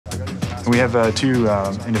We have two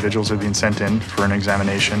individuals who have been sent in for an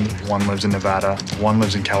examination. One lives in Nevada, one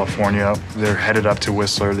lives in California. They're headed up to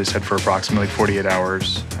Whistler, they said, for approximately 48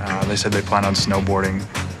 hours. They said they plan on snowboarding,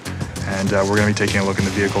 and we're going to be taking a look in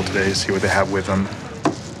the vehicle today to see what they have with them.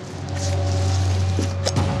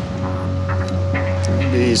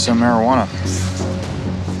 Maybe some marijuana.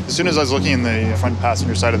 As soon as I was looking in the front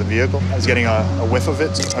passenger side of the vehicle, I was getting a whiff of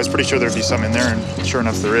it. I was pretty sure there'd be some in there, and sure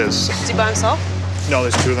enough, there is. Is he by himself? No,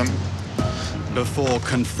 there's two of them. Before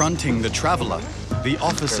confronting the traveler, the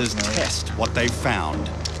officers test what they've found.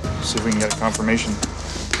 See if we can get a confirmation.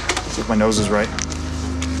 See if my nose is right.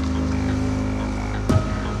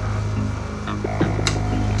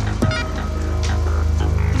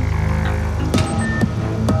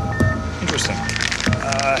 Interesting.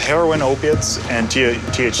 Heroin, opiates, and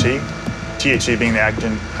THC. THC being the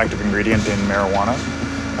active ingredient in marijuana.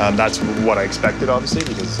 That's what I expected, obviously,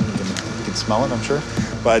 because you can smell it, I'm sure.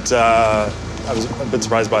 But I was a bit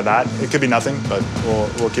surprised by that. It could be nothing, but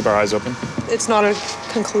we'll keep our eyes open. It's not a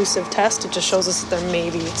conclusive test. It just shows us that there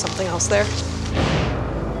may be something else there.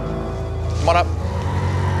 Come on up.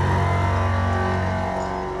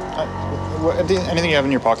 Anything you have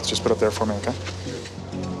in your pockets, just put up there for me, okay?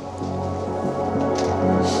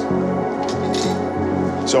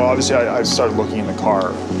 So obviously, I started looking in the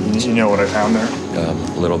car. You know what I found there?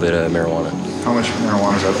 A little bit of marijuana. How much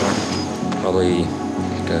marijuana is out there? Probably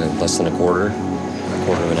less than a quarter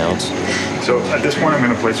of an ounce. So at this point, I'm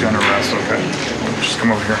going to place you under arrest, okay? Just come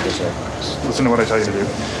over here. Yes, sir. Listen to what I tell you to do.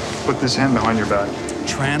 Put this hand behind your back.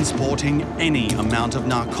 Transporting any amount of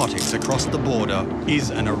narcotics across the border is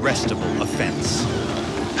an arrestable offense.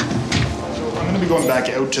 So I'm going to be going back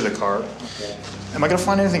out to the car. Am I going to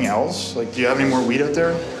find anything else? Like, do you have any more weed out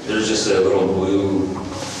there? There's just a little blue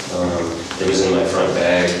that was in my front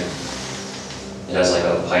bag. It has like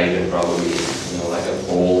a pipe and probably, like a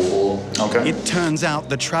bowl full. Okay. It turns out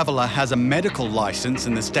the traveler has a medical license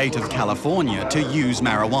in the state of California to use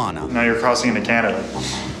marijuana. Now you're crossing into Canada.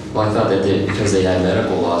 Well, I thought that because they had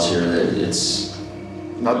medical laws here that it's...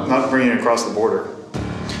 Not bringing it across the border.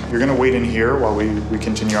 You're going to wait in here while we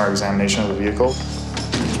continue our examination of the vehicle.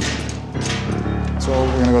 So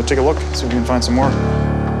we're going to go take a look, see if we can find some more.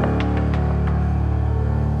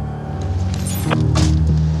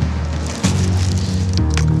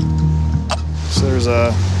 So there's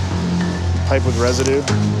a pipe with residue,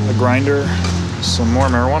 a grinder, some more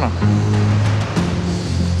marijuana.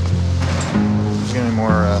 There's gonna be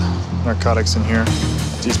more narcotics in here.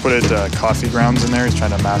 He's put coffee grounds in there. He's trying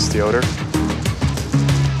to mask the odor.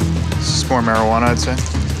 This is more marijuana, I'd say.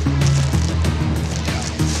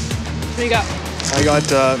 What do you got? I got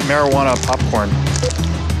marijuana popcorn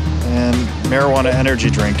and marijuana energy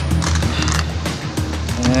drink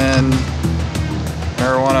and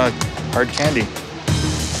marijuana hard candy.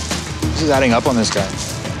 This is adding up on this guy.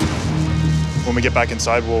 When we get back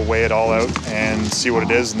inside, we'll weigh it all out and see what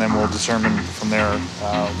it is, and then we'll determine from there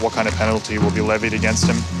what kind of penalty will be levied against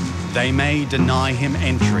him. They may deny him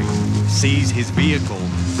entry, seize his vehicle,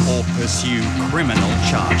 or pursue criminal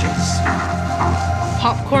charges.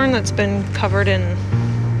 Popcorn that's been covered in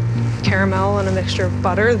caramel and a mixture of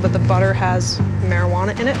butter, but the butter has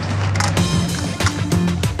marijuana in it.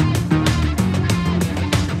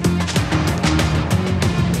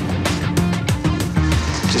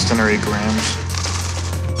 Just under 8 grams.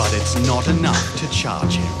 But it's not enough to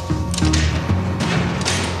charge him.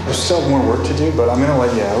 I still have more work to do, but I'm gonna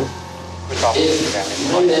let you out.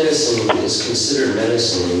 If my medicine is considered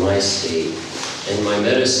medicine in my state, and my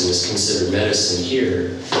medicine is considered medicine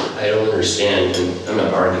here, I don't understand, and I'm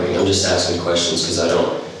not arguing, I'm just asking questions because I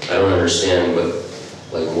don't understand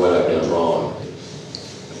what I've done wrong.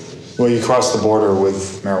 Well, you crossed the border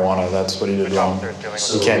with marijuana. That's what you did wrong.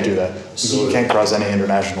 So, you can't do that. So You can't cross any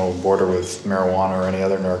international border with marijuana or any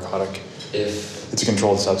other narcotic. It's a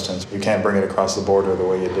controlled substance. You can't bring it across the border the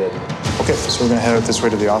way you did. Okay, so we're gonna head out this way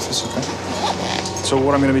to the office, okay? So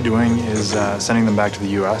what I'm gonna be doing is sending them back to the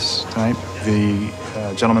US tonight. The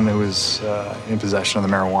gentleman that was in possession of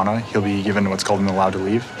the marijuana, he'll be given what's called an allowed to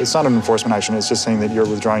leave. It's not an enforcement action, it's just saying that you're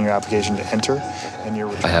withdrawing your application to enter, and you're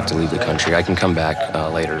I have to leave the country. I can come back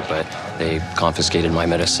later, but they confiscated my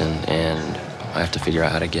medicine, and I have to figure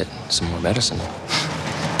out how to get some more medicine.